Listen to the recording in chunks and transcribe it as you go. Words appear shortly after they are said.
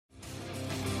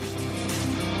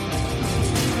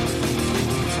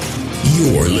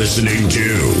You're listening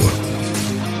to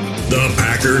the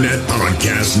Packernet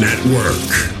Podcast Network.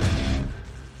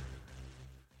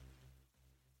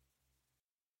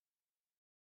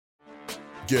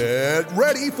 Get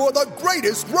ready for the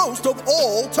greatest roast of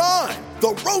all time, the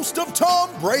Roast of Tom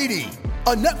Brady,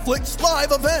 a Netflix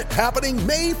live event happening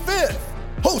May 5th.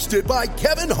 Hosted by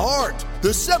Kevin Hart, the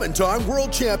 7-time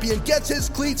world champion gets his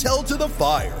cleats held to the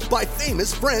fire by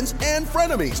famous friends and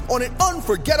frenemies on an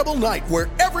unforgettable night where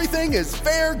everything is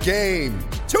fair game.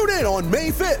 Tune in on May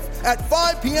 5th at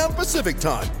 5 p.m. Pacific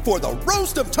time for the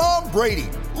Roast of Tom Brady,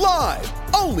 live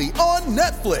only on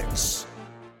Netflix.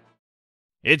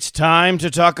 It's time to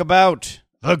talk about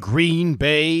the Green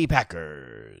Bay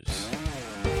Packers.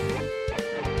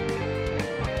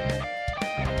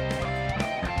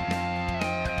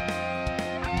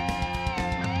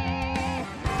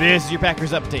 This is your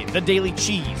Packers Update, the Daily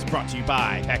Cheese, brought to you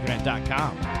by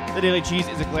Packernet.com. The Daily Cheese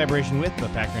is a collaboration with the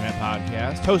Packernet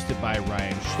Podcast, hosted by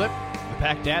Ryan Schlip, the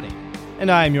Pack Daddy. And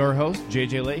I am your host,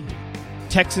 JJ Leahy.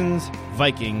 Texans,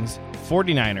 Vikings,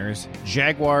 49ers,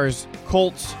 Jaguars,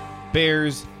 Colts,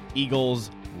 Bears, Eagles,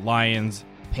 Lions,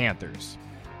 Panthers.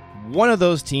 One of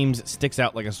those teams sticks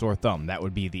out like a sore thumb. That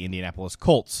would be the Indianapolis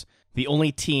Colts, the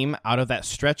only team out of that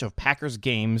stretch of Packers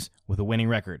games with a winning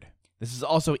record. This is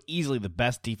also easily the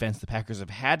best defense the Packers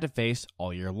have had to face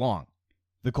all year long.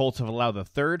 The Colts have allowed the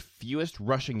third fewest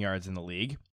rushing yards in the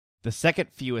league, the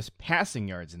second fewest passing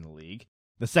yards in the league,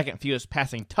 the second fewest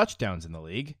passing touchdowns in the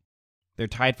league. They're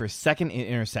tied for second in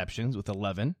interceptions with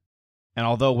 11. And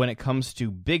although when it comes to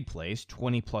big plays,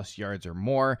 20-plus yards or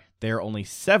more, they are only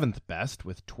 7th best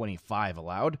with 25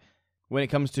 allowed. When it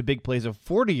comes to big plays of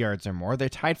 40 yards or more, they're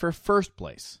tied for first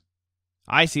place.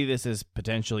 I see this as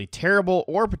potentially terrible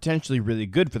or potentially really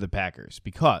good for the Packers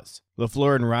because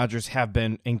LaFleur and Rodgers have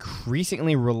been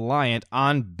increasingly reliant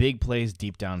on big plays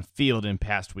deep downfield in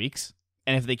past weeks.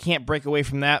 And if they can't break away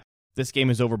from that, this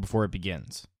game is over before it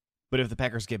begins. But if the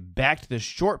Packers get back to the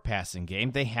short passing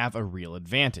game, they have a real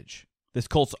advantage. This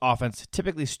Colts offense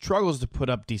typically struggles to put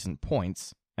up decent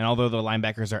points, and although the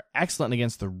linebackers are excellent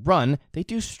against the run, they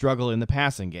do struggle in the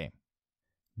passing game.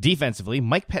 Defensively,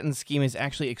 Mike Pettine's scheme is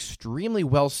actually extremely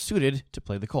well suited to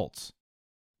play the Colts.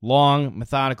 Long,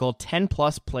 methodical,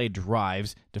 10-plus play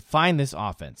drives define this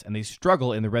offense, and they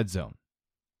struggle in the red zone.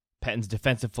 Pettine's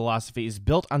defensive philosophy is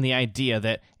built on the idea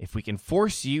that if we can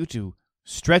force you to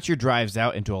stretch your drives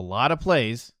out into a lot of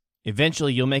plays,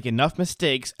 eventually you'll make enough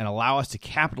mistakes and allow us to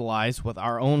capitalize with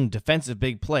our own defensive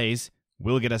big plays,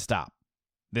 we'll get a stop.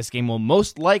 This game will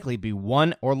most likely be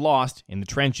won or lost in the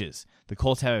trenches. The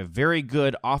Colts have a very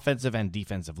good offensive and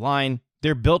defensive line.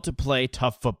 They're built to play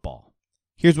tough football.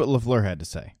 Here's what LaFleur had to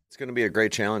say. It's going to be a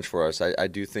great challenge for us. I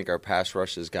do think our pass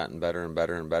rush has gotten better and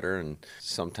better and better, and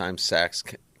sometimes sacks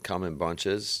come in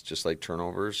bunches, just like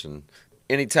turnovers. And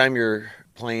anytime you're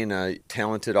playing a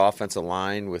talented offensive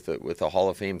line with a Hall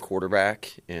of Fame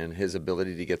quarterback and his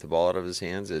ability to get the ball out of his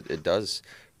hands, it does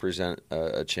present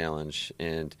a challenge.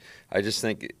 And I just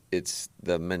think it's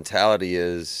the mentality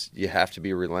is you have to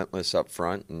be relentless up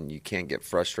front and you can't get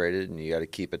frustrated and you got to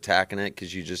keep attacking it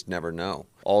because you just never know.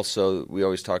 Also, we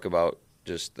always talk about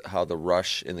just how the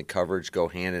rush and the coverage go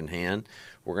hand in hand.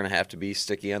 We're going to have to be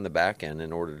sticky on the back end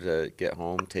in order to get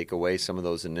home, take away some of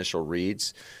those initial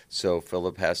reads. So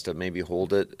Phillip has to maybe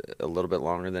hold it a little bit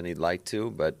longer than he'd like to,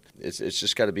 but it's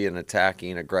just got to be an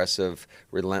attacking, aggressive,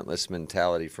 relentless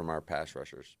mentality from our pass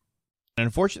rushers.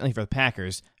 Unfortunately for the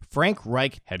Packers, Frank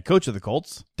Reich, head coach of the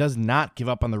Colts, does not give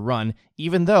up on the run,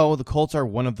 even though the Colts are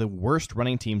one of the worst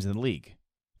running teams in the league.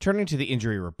 Turning to the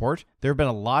injury report, there have been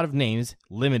a lot of names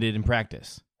limited in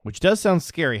practice, which does sound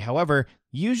scary. However,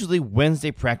 usually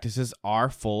Wednesday practices are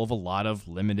full of a lot of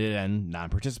limited and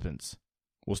non-participants.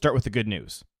 We'll start with the good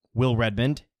news. Will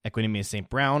Redmond, Equanimeous St.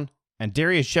 Brown, and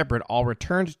Darius Shepherd all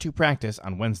returned to practice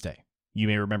on Wednesday. You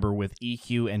may remember with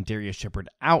EQ and Darius Shepherd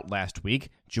out last week,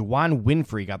 Juwann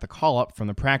Winfree got the call-up from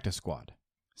the practice squad.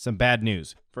 Some bad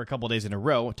news. For a couple days in a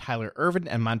row, Tyler Ervin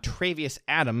and Montravius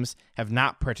Adams have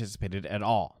not participated at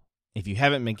all. If you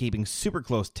haven't been keeping super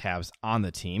close tabs on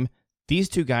the team, these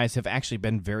two guys have actually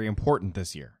been very important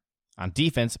this year. On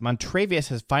defense, Montravius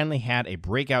has finally had a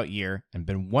breakout year and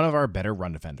been one of our better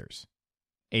run defenders.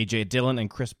 A.J. Dillon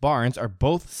and Chris Barnes are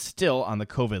both still on the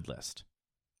COVID list.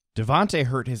 Devontae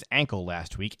hurt his ankle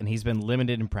last week, and he's been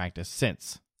limited in practice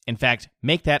since. In fact,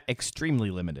 make that extremely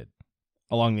limited.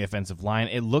 Along the offensive line,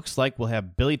 it looks like we'll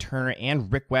have Billy Turner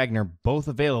and Rick Wagner both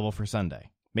available for Sunday,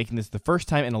 making this the first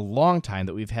time in a long time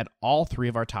that we've had all three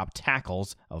of our top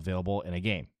tackles available in a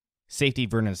game. Safety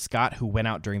Vernon Scott, who went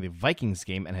out during the Vikings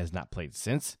game and has not played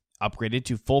since, upgraded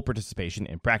to full participation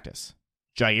in practice.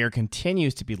 Jair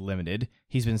continues to be limited.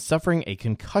 He's been suffering a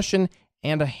concussion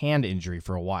and a hand injury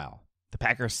for a while. The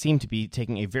Packers seem to be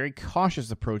taking a very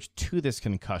cautious approach to this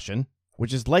concussion,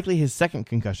 which is likely his second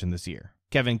concussion this year.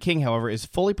 Kevin King, however, is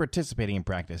fully participating in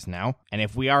practice now, and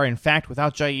if we are in fact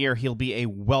without Jair, he'll be a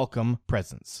welcome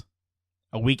presence.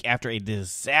 A week after a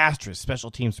disastrous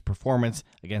special teams performance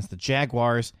against the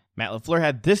Jaguars, Matt LaFleur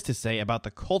had this to say about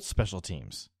the Colts special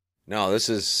teams. No, this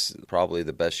is probably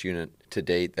the best unit to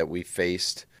date that we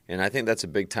faced. And I think that's a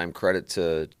big-time credit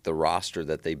to the roster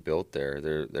that they built there.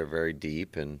 They're very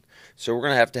deep. And so we're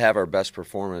going to have our best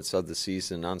performance of the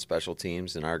season on special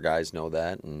teams, and our guys know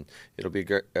that. And it'll be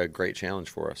a great challenge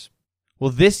for us.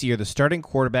 Well, this year, the starting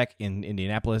quarterback in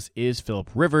Indianapolis is Phillip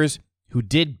Rivers, who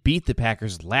did beat the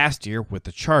Packers last year with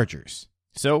the Chargers.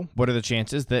 So what are the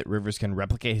chances that Rivers can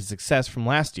replicate his success from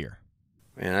last year?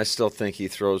 Man, I still think he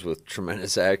throws with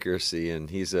tremendous accuracy, and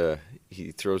he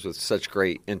throws with such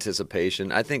great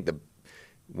anticipation. I think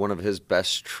one of his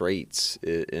best traits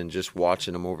in just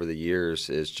watching him over the years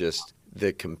is just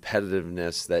the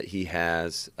competitiveness that he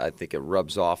has. I think it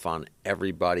rubs off on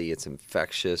everybody. It's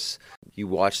infectious. You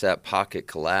watch that pocket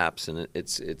collapse, and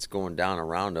it's going down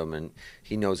around him, and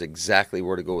he knows exactly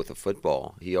where to go with the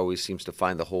football. He always seems to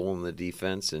find the hole in the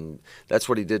defense, and that's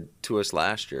what he did to us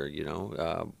last year,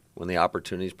 when the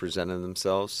opportunities presented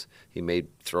themselves, he made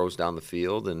throws down the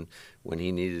field, and when he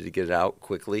needed to get it out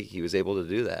quickly, he was able to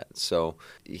do that. So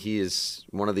he is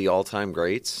one of the all-time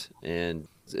greats, and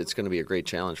it's going to be a great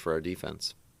challenge for our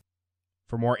defense.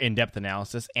 For more in-depth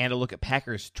analysis and a look at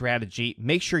Packers strategy,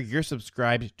 make sure you're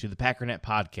subscribed to the Packernet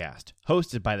podcast,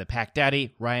 hosted by the Pack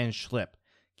Daddy, Ryan Schlip.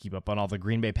 Keep up on all the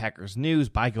Green Bay Packers news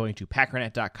by going to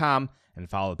Packernet.com and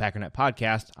follow the Packernet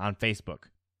podcast on Facebook.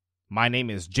 My name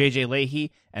is JJ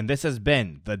Leahy, and this has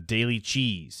been The Daily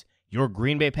Cheese, your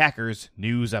Green Bay Packers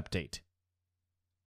news update.